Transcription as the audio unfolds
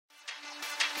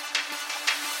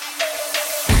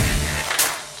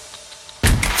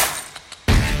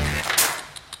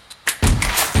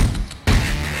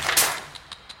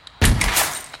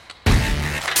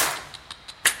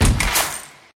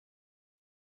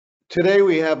Today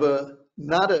we have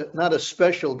not a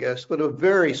special guest, but a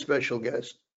very special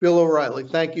guest, Bill O'Reilly.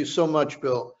 Thank you so much,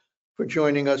 Bill, for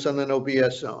joining us on the No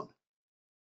BS Zone.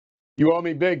 You owe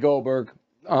me big, Goldberg.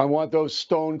 I want those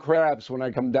stone crabs when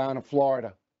I come down to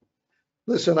Florida.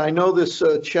 Listen, I know this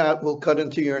chat will cut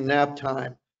into your nap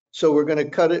time, so we're going to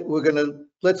cut it.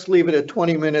 Let's leave it at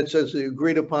 20 minutes as the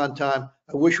agreed upon time.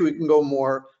 I wish we can go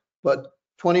more, but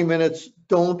 20 minutes,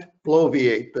 don't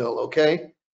bloviate, Bill,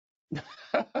 okay?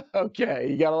 Okay,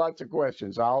 you got lots of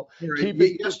questions. I'll keep Right.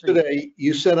 it. Yesterday,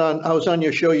 you said I was on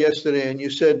your show yesterday, and you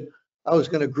said I was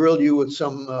going to grill you with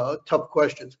some tough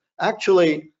questions.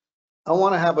 Actually, I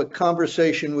want to have a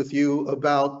conversation with you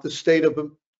about the state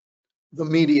of the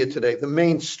media today, the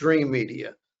mainstream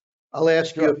media. I'll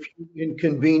ask you a few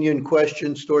inconvenient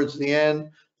questions towards the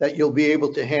end that you'll be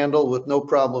able to handle with no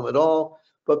problem at all.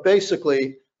 But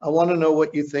basically, I want to know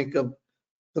what you think of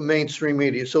the mainstream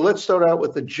media. So let's start out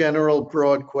with a general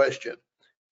broad question.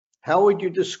 How would you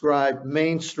describe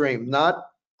mainstream, not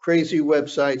crazy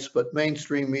websites, but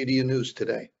mainstream media news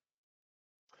today?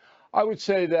 I would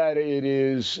say that it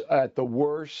is at the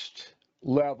worst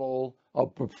level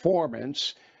of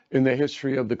performance in the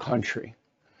history of the country.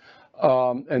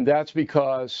 And that's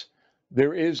because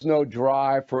there is no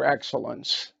drive for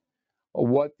excellence.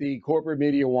 What the corporate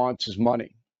media wants is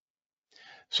money.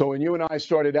 So when you and I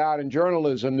started out in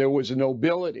journalism, there was a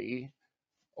nobility,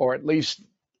 or at least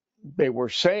they were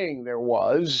saying there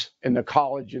was in the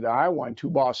college that I went to,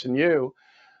 Boston U,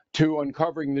 to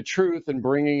uncovering the truth and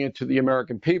bringing it to the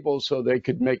American people so they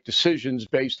could make decisions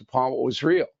based upon what was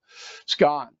real. It's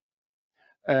gone.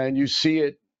 And you see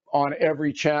it on every channel.